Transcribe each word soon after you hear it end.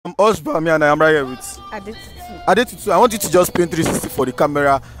Osbami and I am right here with Adetutu. I want you to just spin 360 for the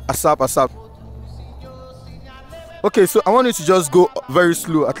camera. ASAP. Okay, so I want you to just go very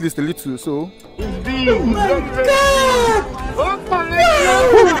slow, at least a little. So. Oh my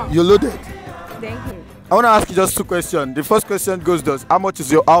God! You're loaded. Thank you. I want to ask you just 2 questions. The first question goes thus: how much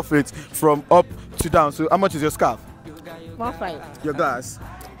is your outfit from up to down? So how much is your scarf? 1.5. Your glass?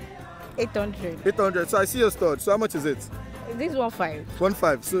 800. 800. So I see your stud. So how much is it? This 1.5.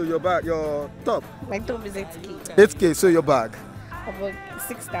 1.5. So your bag, your top? My top is 8K. 8K. So your bag? About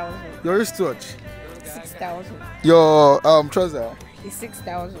 6,000. Your wristwatch? 6,000. Your trouser? It's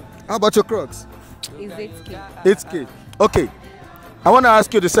 6,000. How about your Crocs? It's 8K. 8K. Okay. I want to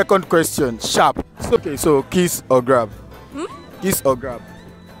ask you the second question. Sharp. Okay. So kiss or grab? Kiss or grab?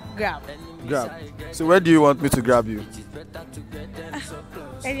 Grab. Grab. So where do you want me to grab you?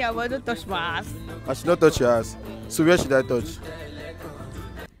 And you don't touch my ass. I should not touch your ass. So where should I touch?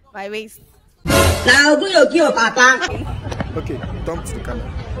 My waist. Okay, turn to the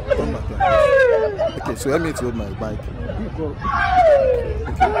camera. Turn back there. Okay, so help me to hold my mic.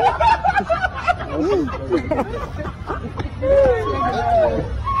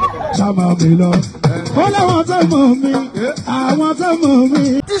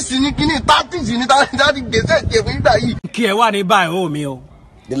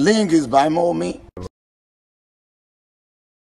 The link is by Mommy.